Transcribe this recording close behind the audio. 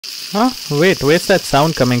Huh? Wait, where's that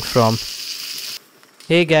sound coming from?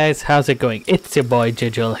 Hey guys, how's it going? It's your boy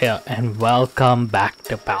jijjl here and welcome back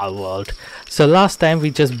to Palworld. So last time we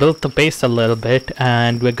just built the base a little bit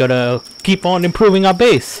and we're gonna keep on improving our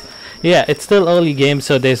base. Yeah, it's still early game,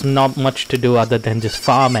 so there's not much to do other than just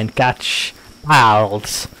farm and catch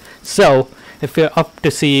pals. So if you're up to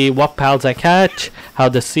see what pals I catch, how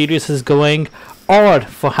the series is going, or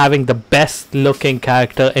for having the best looking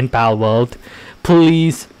character in Palworld,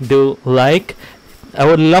 please do like. I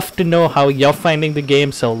would love to know how you're finding the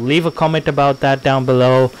game, so leave a comment about that down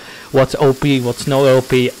below. What's OP, what's no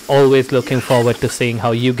OP. Always looking forward to seeing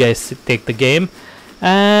how you guys take the game.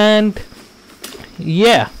 And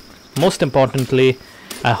yeah, most importantly,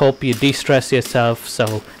 I hope you de-stress yourself,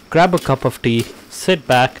 so grab a cup of tea, sit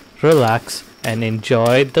back, relax, and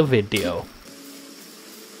enjoy the video.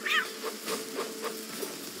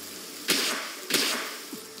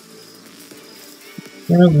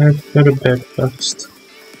 Yeah, let's go to bed first.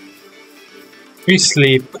 We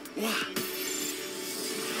sleep.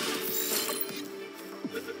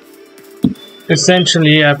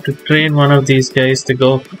 Essentially, I have to train one of these guys to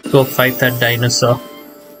go fight that dinosaur.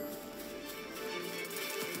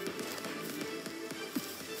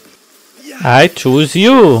 I choose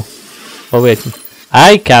you. Oh wait,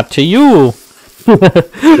 I capture you.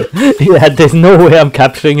 Yeah, there's no way I'm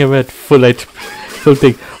capturing him at full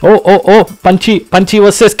thing. Oh, Punchy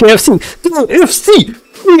versus KFC.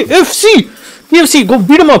 KFC, go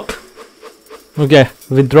beat him up. Okay,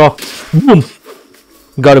 withdraw. Boom.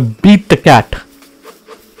 Gotta beat the cat.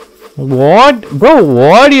 What? Bro,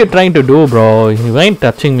 what are you trying to do, bro? You ain't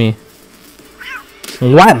touching me.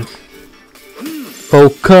 One.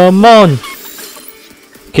 Pokemon.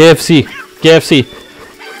 KFC.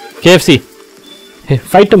 Hey,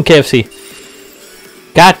 fight him, KFC.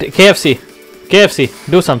 Cat, KFC,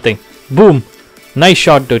 do something. Boom. Nice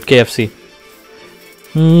shot, dude, KFC.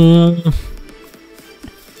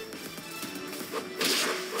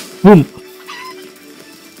 Boom.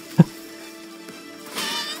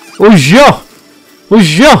 Oh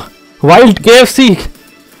yeah. Wild KFC.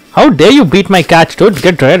 How dare you beat my cat, dude?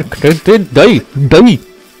 Get red. Die.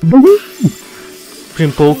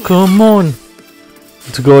 Pokemon.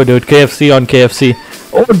 Let's go, dude. KFC on KFC.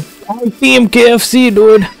 Oh, team KFC,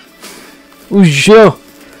 dude. Oh yeah.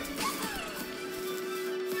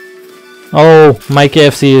 Oh, my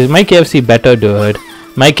KFC better, dude.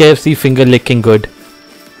 My KFC finger licking good.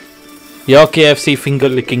 Your KFC finger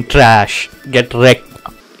licking trash. Get wrecked.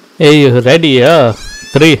 Hey, you ready? Yeah.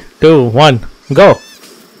 3, 2, 1, go.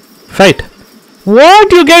 Fight.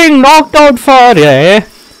 What you getting knocked out for, eh?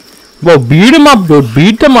 Go beat him up, dude.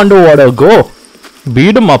 Beat him underwater. Go.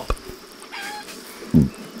 Beat him up.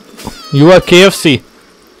 You are KFC.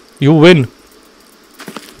 You win.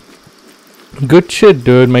 Good shit,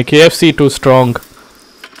 dude. My KFC too strong.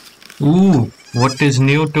 Ooh, what is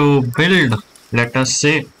new to build? Let us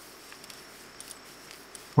see.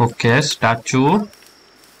 Okay, statue.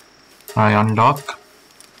 I unlock.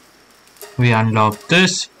 We unlock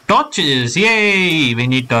this. Torches! Yay! We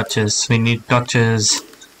need torches.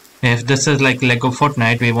 If this is like Lego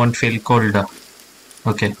Fortnite, we won't feel cold.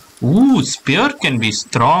 Okay. Ooh, spear can be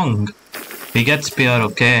strong. We get spear,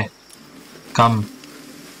 okay. Come.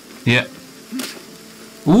 Yeah.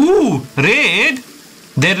 Ooh, raid?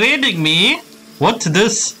 They're raiding me? What's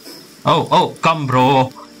this? Oh, come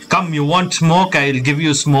bro. Come, you want smoke? I'll give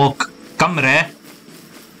you smoke. Come, Ray.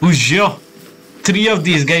 Ooh, 3 of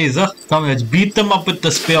these guys, Come, let's beat them up with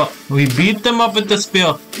the spear. We beat them up with the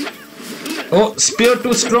spear. Oh, spear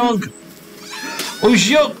too strong. Ooh,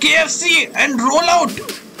 KFC and roll out.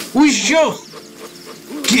 Ooh,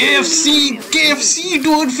 KFC,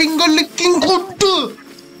 dude, finger licking good.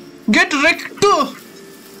 Get wrecked.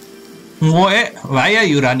 Why are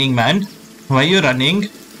you running, man? Why are you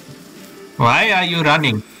running?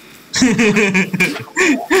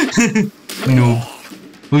 No.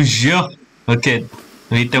 Ooh, okay,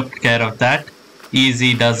 we took care of that.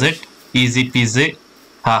 Easy does it. Easy peasy.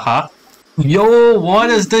 Haha. Yo,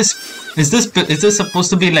 what is this? Is this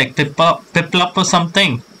supposed to be like Piplup or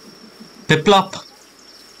something? Piplup.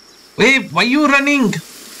 Wait, why are you running?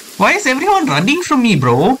 Why is everyone running from me,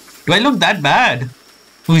 bro? Do I look that bad?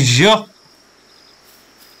 Ooh,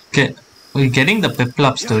 okay, we're getting the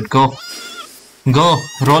Piplups, dude. Go,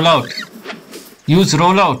 roll out. Use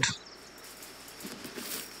rollout.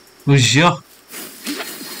 Ooh,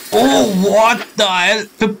 oh, what the hell?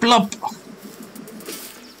 Piplup.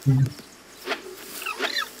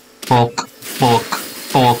 Poke.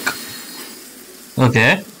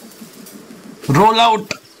 Okay. Roll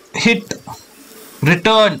out. Hit.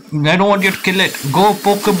 Return. I don't want you to kill it. Go,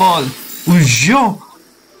 Pokeball. Ooh,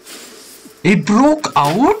 It broke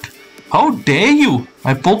out? How dare you?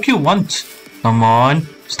 I poke you once. Come on.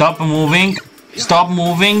 Stop moving. Stop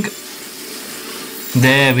moving.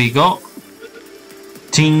 There we go.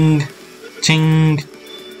 Ching. Ching.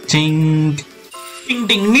 Ching. Ding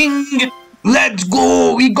ding ding. Let's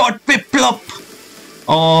go. We got Piplup.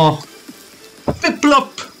 Oh. Piplup.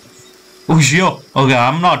 Oh, yo. Okay,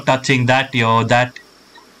 I'm not touching that, yo. That.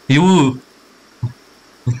 You.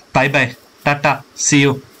 Bye bye. Tata. See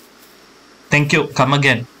you. Thank you. Come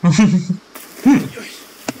again.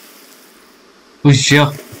 Oh,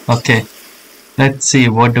 sure. Okay. Let's see.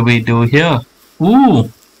 What do we do here?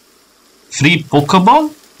 Ooh. Free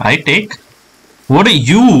Pokeball? I take. What are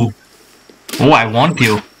you? Oh, I want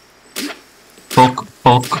you. Poke,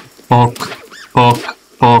 poke, poke, poke,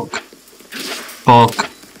 poke, poke,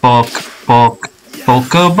 poke, poke,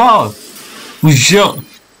 Pokeball. Oh, sure.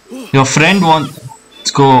 Your friend wants.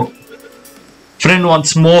 Let's go. Friend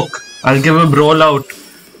wants smoke. I'll give him rollout.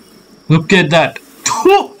 Look at that.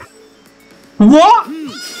 What?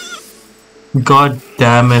 God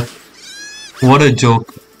damn it. What a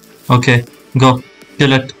joke. Okay, go.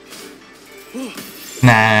 Kill it.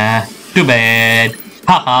 Nah. Too bad.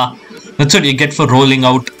 Haha. That's what you get for rolling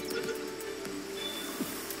out.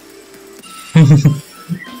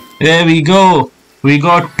 There we go. We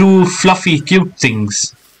got 2 fluffy cute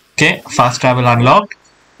things. Okay, fast travel unlocked.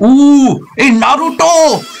 Ooh, hey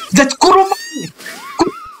Naruto! That's Kuruma!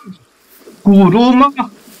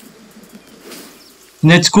 Kuruma!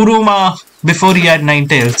 That's Kuruma before he had 9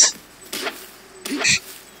 tails.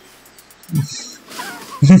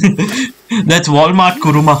 That's Walmart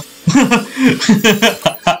Kuruma.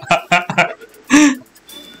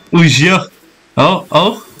 Ujia.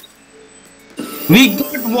 Oh. We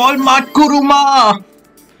got Walmart Kuruma!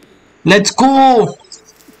 Let's go!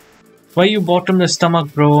 Why you bottomless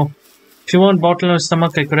stomach, bro? If you want bottomless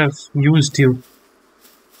stomach, I could have used you.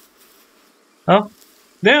 Oh,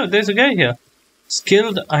 there's a guy here.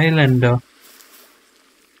 Skilled Islander.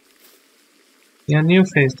 Your new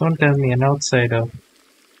face, don't tell me, an outsider.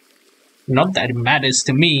 Not that it matters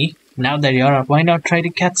to me. Now that you're up, why not try to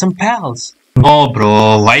catch some pals? Oh,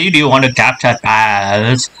 bro, why do you want to capture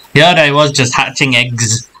pals? Here I was just hatching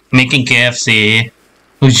eggs, making KFC.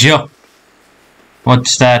 Sure.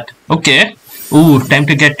 What's that? Okay. Ooh, time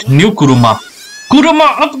to get new Kuruma.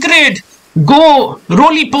 Kuruma upgrade! Go!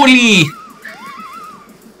 Roly-poly!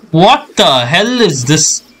 What the hell is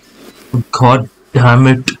this? God damn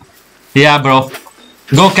it. Yeah, bro.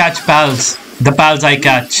 Go catch pals. The pals I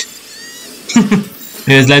catch.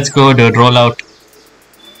 Yes, let's go, dude. Roll out.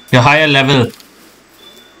 Your higher level.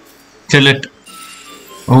 Kill it.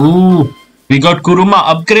 Ooh. We got Kuruma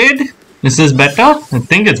upgrade. Is this better? I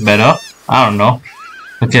think it's better. I don't know.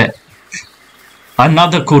 Okay.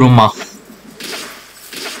 Another Kuruma.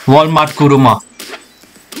 Walmart Kuruma.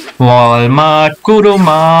 Walmart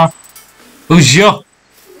Kuruma. Ujo.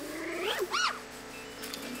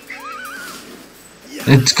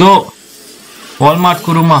 Let's go. Walmart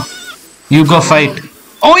Kuruma. You go fight.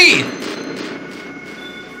 Oi!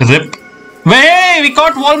 Rip. Hey, we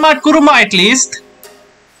got Walmart Kuruma at least.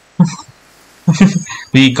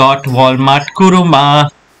 We got Walmart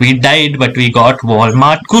Kuruma. We died, but we got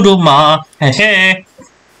Walmart Kuruma. Hey, hey.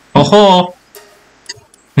 Oh ho.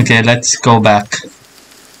 Okay, let's go back.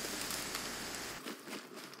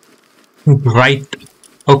 Right.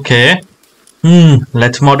 Okay.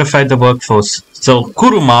 Let's modify the workforce. So,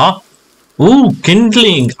 Kuruma. Ooh,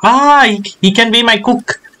 kindling. Ah, he can be my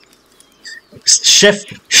cook. Chef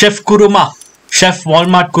Kuruma. Chef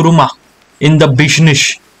Walmart Kuruma. In the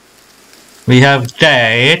business. We have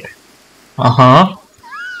that.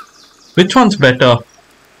 Which one's better?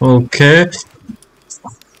 Okay.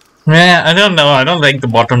 Yeah, I don't know. I don't like the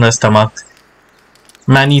bottomless stomach.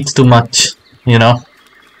 Man eats too much, you know.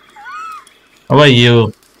 How are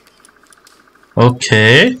you?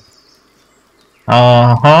 Okay.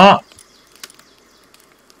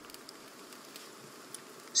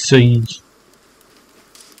 So,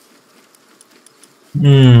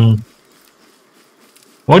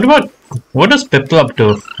 what does Piplup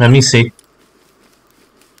do? Let me see.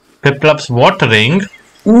 Piplup's watering.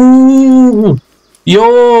 Ooh,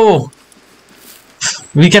 yo!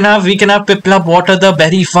 We can have Piplup water the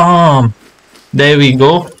berry farm. There we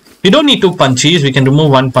go. We don't need 2 punchies. We can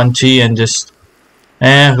remove 1 punchy and just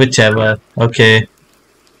whichever. Okay.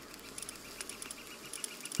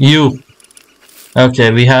 You.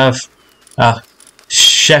 Okay, we have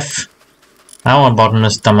chef. I want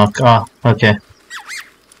bottomless stomach. Okay.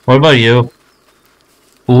 What about you?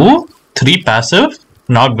 Ooh, 3 passive.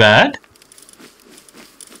 Not bad.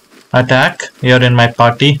 Attack. You're in my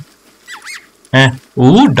party.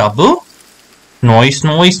 Ooh, double. Noise,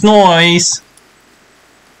 noise, noise.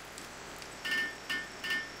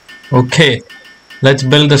 Okay, let's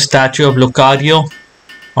build a statue of Lucario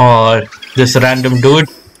or this random dude.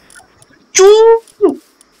 Choo!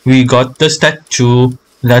 We got the statue.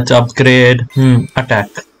 Let's upgrade. Attack.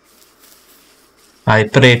 I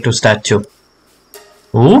pray to statue.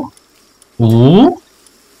 Ooh. Ooh.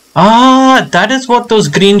 Ah, that is what those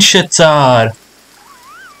green shits are.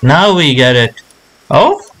 Now we get it.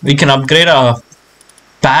 Oh, we can upgrade our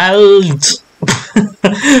pals.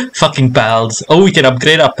 Fucking pals. Oh, we can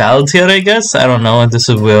upgrade our pals here, I guess? I don't know. This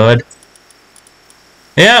is weird.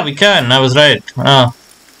 Yeah, we can. I was right. Ah.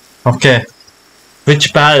 Okay.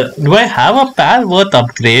 Which pal? Do I have a pal worth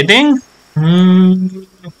upgrading?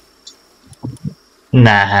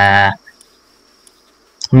 Nah.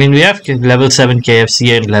 I mean, we have level 7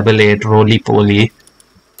 KFC and level 8 roly-poly.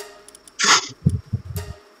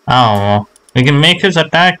 I don't know. We can make his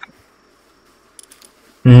attack.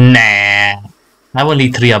 Nah. I have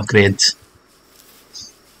only 3 upgrades.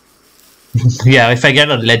 Yeah, if I get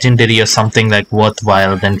a legendary or something like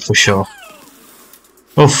worthwhile, then for sure.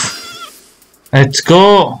 Oof. Let's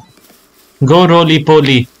go. Go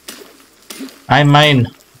roly-poly. I'm mine.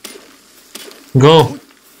 Go.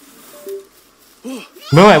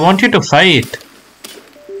 Bro, I want you to fight.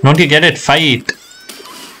 Don't you get it? Fight.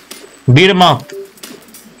 Beat him up.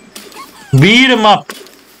 Beat him up.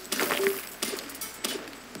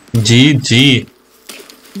 GG.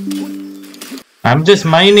 I'm just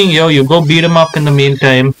mining, yo. You go beat him up in the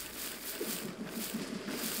meantime.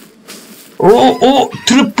 Oh,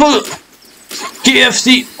 triple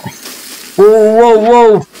KFC. Oh,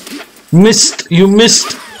 whoa. Missed. You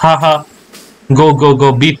missed. Haha.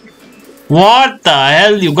 Go. Beat. What the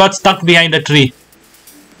hell? You got stuck behind a tree.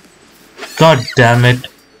 God damn it.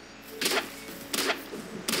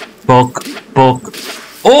 Poke.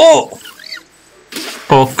 Oh!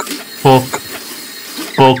 Poke.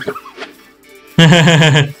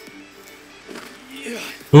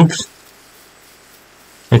 Oops.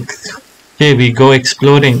 Okay, we go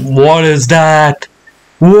exploring. What is that?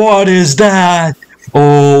 Oh,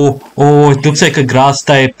 it looks like a grass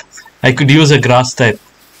type. I could use a grass type.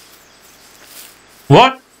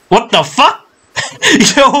 What? What the fuck?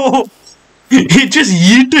 Yo! It just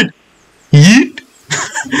yeeted. Yeet?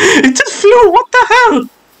 It just flew. What the hell?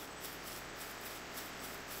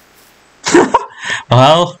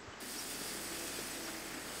 Well.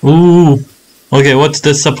 Ooh. Okay, what's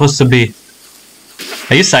this supposed to be?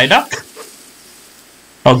 Are you Psyduck?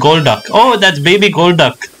 Or Golduck? Oh, that's baby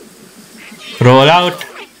Golduck. Roll out.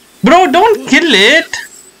 Bro, don't kill it.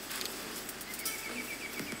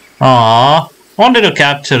 Aww. Wanted to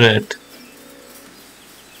capture it.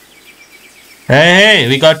 Hey,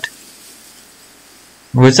 we got...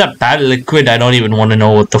 What's that bad liquid? I don't even want to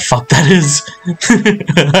know what the fuck that is.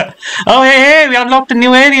 Oh, hey, we unlocked a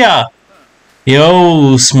new area.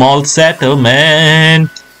 Yo, small settlement.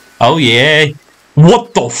 Oh, yeah.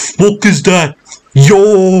 What the fuck is that?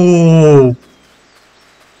 Yo!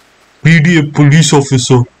 BDA police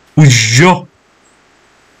officer. Yeah.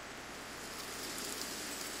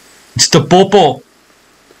 It's the Popo.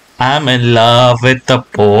 I'm in love with the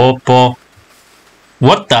Popo.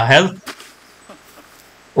 What the hell?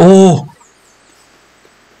 Oh.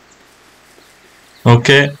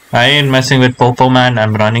 Okay, I ain't messing with Popo, man.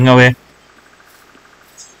 I'm running away.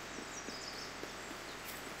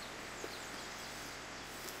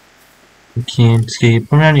 We can't keep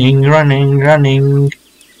running.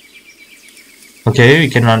 Okay, we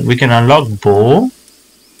can unlock bow,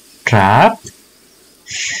 trap,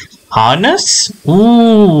 harness.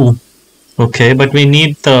 Ooh. Okay, but we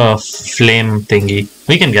need the flame thingy.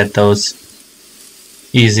 We can get those.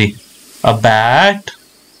 Easy. A bat.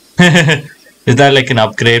 Is that like an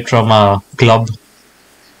upgrade from a club?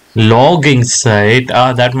 Logging site.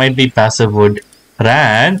 Ah, that might be passive wood.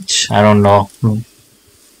 Ranch. I don't know.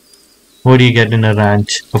 What do you get in a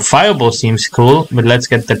ranch? A firebow seems cool, but let's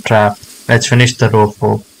get the trap. Let's finish the row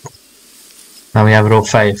 4. Now we have row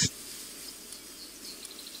 5.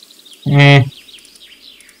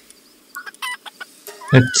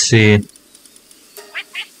 Let's see.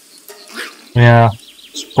 Yeah.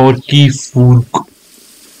 Sporty food.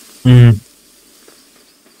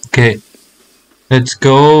 Okay. Let's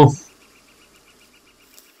go.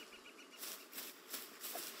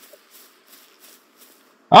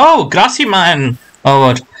 Oh, Grassy Man!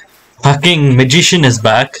 Our fucking magician is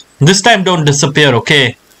back. This time don't disappear,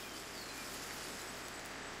 okay?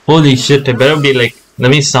 Holy shit, I better be like...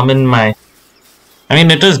 Let me summon my... I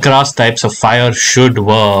mean, it is grass type, so fire should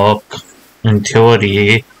work. In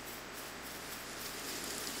theory.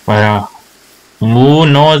 But who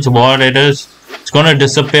knows what it is? It's gonna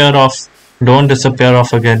disappear off. Don't disappear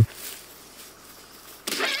off again.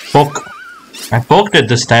 Poke. I poked it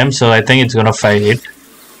this time, so I think it's gonna fight.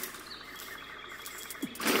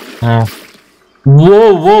 Whoa,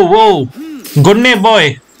 whoa, whoa! Goodney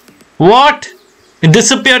boy! What? It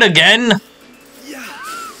disappeared again?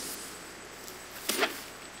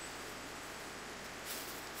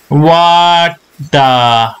 What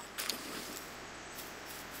the?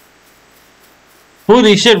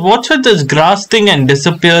 Holy shit, what's with this grass thing and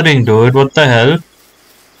disappearing, dude? What the hell?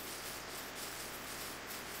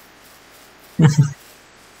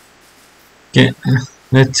 Okay,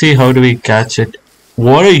 let's see how do we catch it.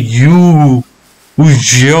 What are you?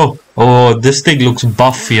 Yo. Oh, this thing looks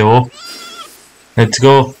buff, yo. Let's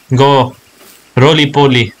go. Go.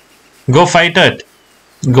 Roly-poly. Go fight it.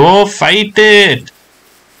 Go fight it.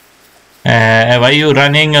 Why are you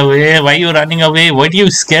running away? Why are you running away? Why are you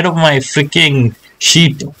scared of my freaking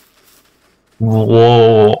sheep?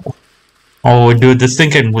 Whoa. Oh, dude, this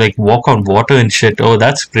thing can like walk on water and shit. Oh,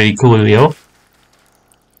 that's pretty cool, yo.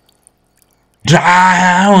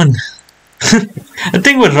 Drown! I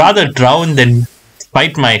think would rather drown than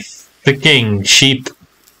fight my freaking sheep.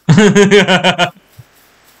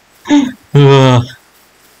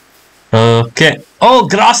 Okay. Oh,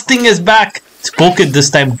 grass thing is back. Spoke it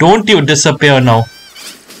this time. Don't you disappear now.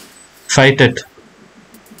 Fight it.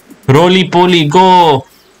 Roly-poly, go.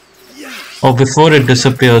 Oh, before it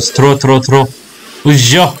disappears. Throw, throw, throw.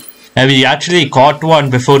 Ujja. And we actually caught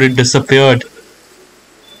one before it disappeared.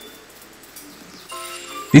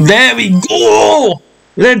 There we go!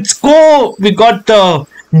 Let's go! We got the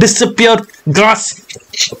disappeared grass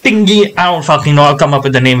thingy. I don't fucking know. I'll come up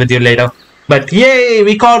with the name with you later. But yay!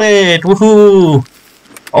 We caught it! Woohoo!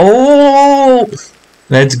 Oh!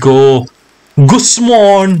 Let's go.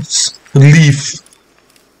 Gusmon's leaf.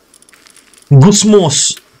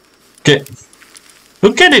 Gusmos. Okay.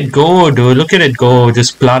 Look at it go, dude. Look at it go.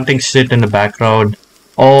 Just planting shit in the background.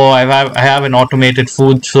 Oh, I have an automated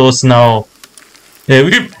food source now.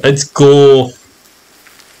 Let's go.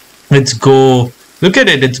 Let's go. Look at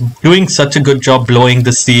it. It's doing such a good job blowing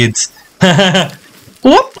the seeds.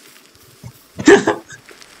 Whoop.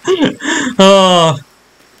 Oh,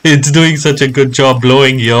 it's doing such a good job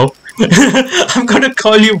blowing, yo. I'm gonna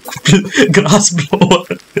call you grass blower.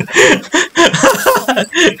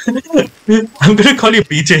 I'm gonna call you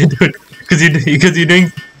BJ, dude, because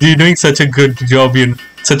you're doing such a good job. You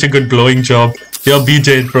such a good blowing job. You're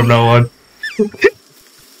BJ from now on.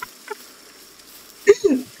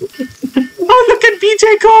 Oh, look at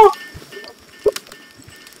BJ go!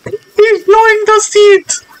 He's blowing the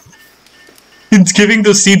seeds. It's giving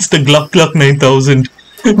the seeds the Gluck Gluck 9000.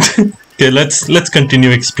 Okay, let's continue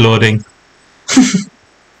exploring.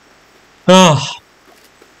 Oh.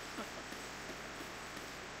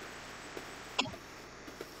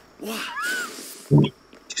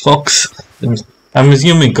 Fox. I'm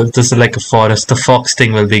assuming because this is like a forest, the fox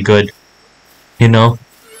thing will be good. You know.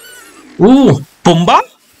 Ooh, Pumbaa?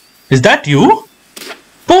 Is that you?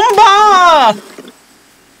 Pumbaa!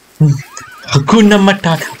 Hakuna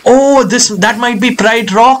Matata. Oh, that might be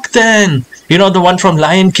Pride Rock then. You know, the one from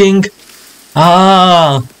Lion King.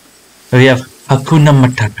 Ah, we have Hakuna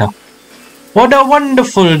Matata. What a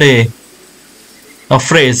wonderful day. A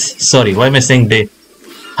phrase. Sorry, why am I saying day?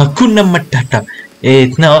 Hakuna Matata.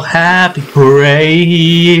 It's no happy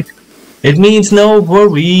parade. It means no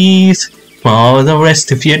worries for the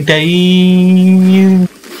rest of your day.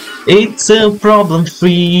 It's a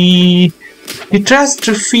problem-free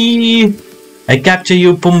catastrophe. I capture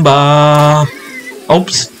you, Pumbaa.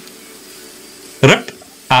 Oops. Rip.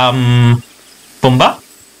 Pumbaa?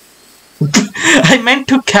 I meant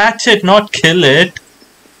to catch it, not kill it.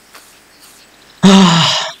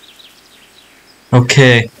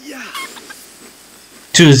 Okay.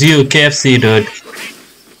 Choose you, KFC, dude.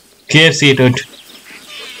 KFC, dude.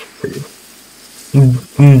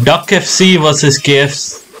 Duck FC versus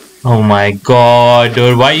KFC. Oh my god,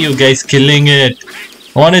 dude. Why are you guys killing it?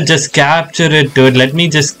 I want to just capture it, dude. Let me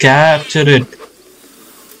just capture it.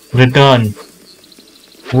 Return.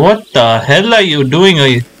 What the hell are you doing?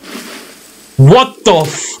 What the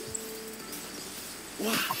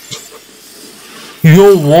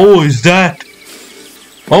Yo, whoa, is that?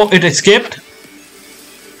 Oh, it escaped.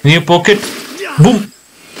 Can you poke it? Boom.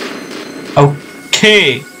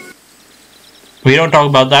 Okay. We don't talk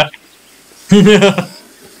about that.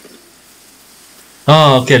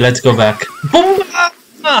 Oh, okay, let's go back.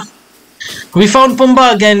 Pumbaa! We found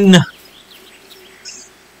Pumbaa again.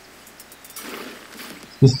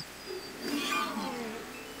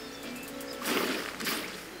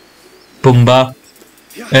 Pumbaa.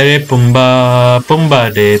 Arey Pumbaa,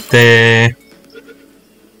 Pumbaa dete.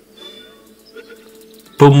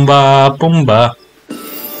 Pumbaa, Pumbaa.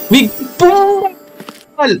 We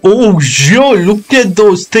Pumbaa. Oh, yo, look at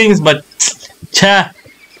those things. But, cha,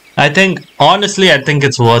 honestly, I think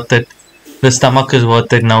it's worth it. The stomach is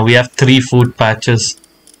worth it now. We have 3 food patches.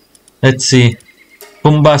 Let's see.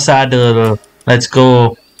 Pumbaa saddle. Let's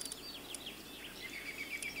go.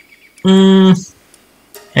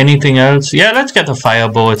 Anything else? Yeah, let's get the fire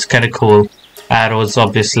bow. It's kind of cool. Arrows,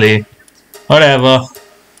 obviously. Whatever.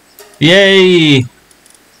 Yay!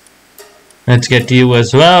 Let's get you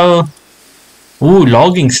as well. Ooh,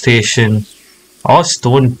 logging station. Or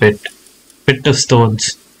stone pit. Pit of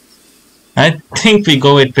stones. I think we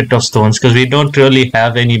go with pit of stones because we don't really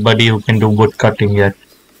have anybody who can do wood cutting yet.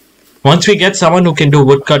 Once we get someone who can do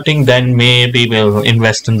wood cutting, then maybe we'll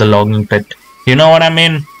invest in the logging pit. You know what I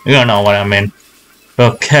mean? You know what I mean.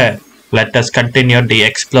 Okay, let us continue the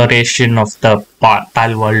exploration of the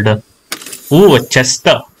Palworld. Ooh, a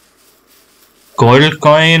chester. Gold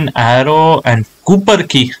coin, arrow, and cooper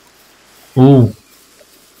key. Ooh.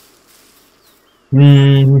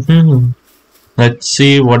 Let's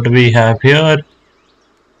see what do we have here.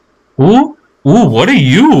 Ooh, what are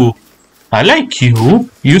you? I like you.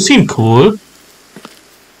 You seem cool.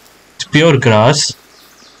 It's pure grass.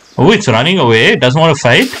 Oh, it's running away. It doesn't want to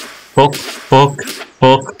fight. Poke, poke,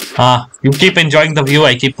 poke. Ah, you keep enjoying the view.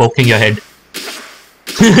 I keep poking your head.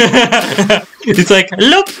 It's like,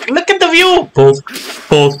 look at the view. Poke,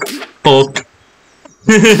 poke, poke.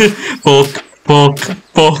 Poke, poke,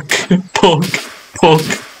 poke, poke, poke,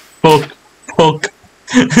 poke, poke.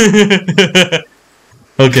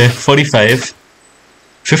 Okay, 45.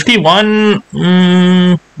 51.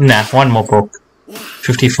 Nah, one more poke.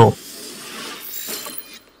 54.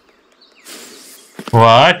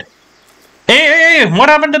 What? Hey, what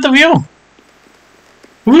happened to the view?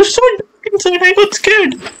 We were so inside, I got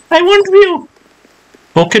scared. I want view.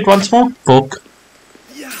 Poke it once more. Poke.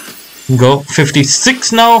 Go.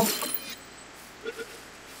 56 now.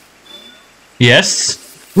 Yes.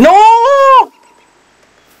 No!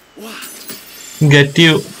 Get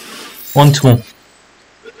you. Once more.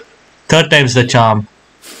 3rd time's the charm.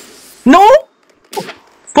 No!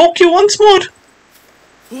 Poke you once more.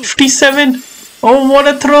 57. Oh, what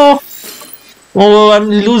a throw. Oh, I'm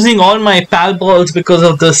losing all my pal balls because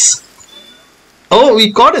of this. Oh,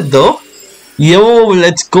 we got it though. Yo,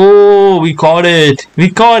 let's go. We got it. We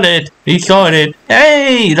got it. We got it.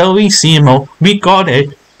 Hey, Ravissimo. We got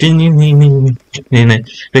it.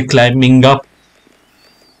 We're climbing up.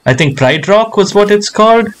 I think Pride Rock was what it's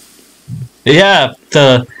called. Yeah,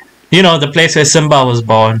 the place where Simba was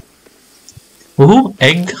born. Ooh,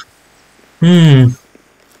 egg.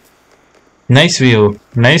 Nice view.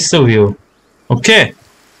 Nice view. Okay.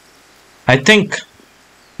 I think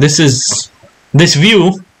this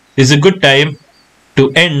view is a good time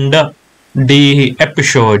to end the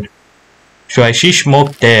episode. So I see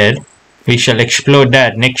smoke there. We shall explore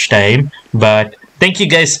that next time. But thank you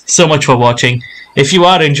guys so much for watching. If you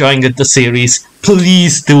are enjoying the series,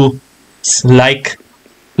 please do like,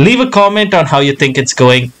 leave a comment on how you think it's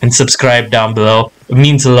going, and subscribe down below. It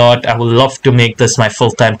means a lot. I would love to make this my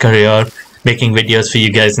full-time career, making videos for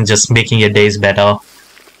you guys and just making your days better.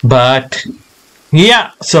 But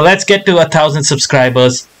yeah, so let's get to 1,000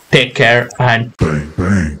 subscribers. Take care and bang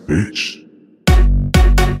bang bitch.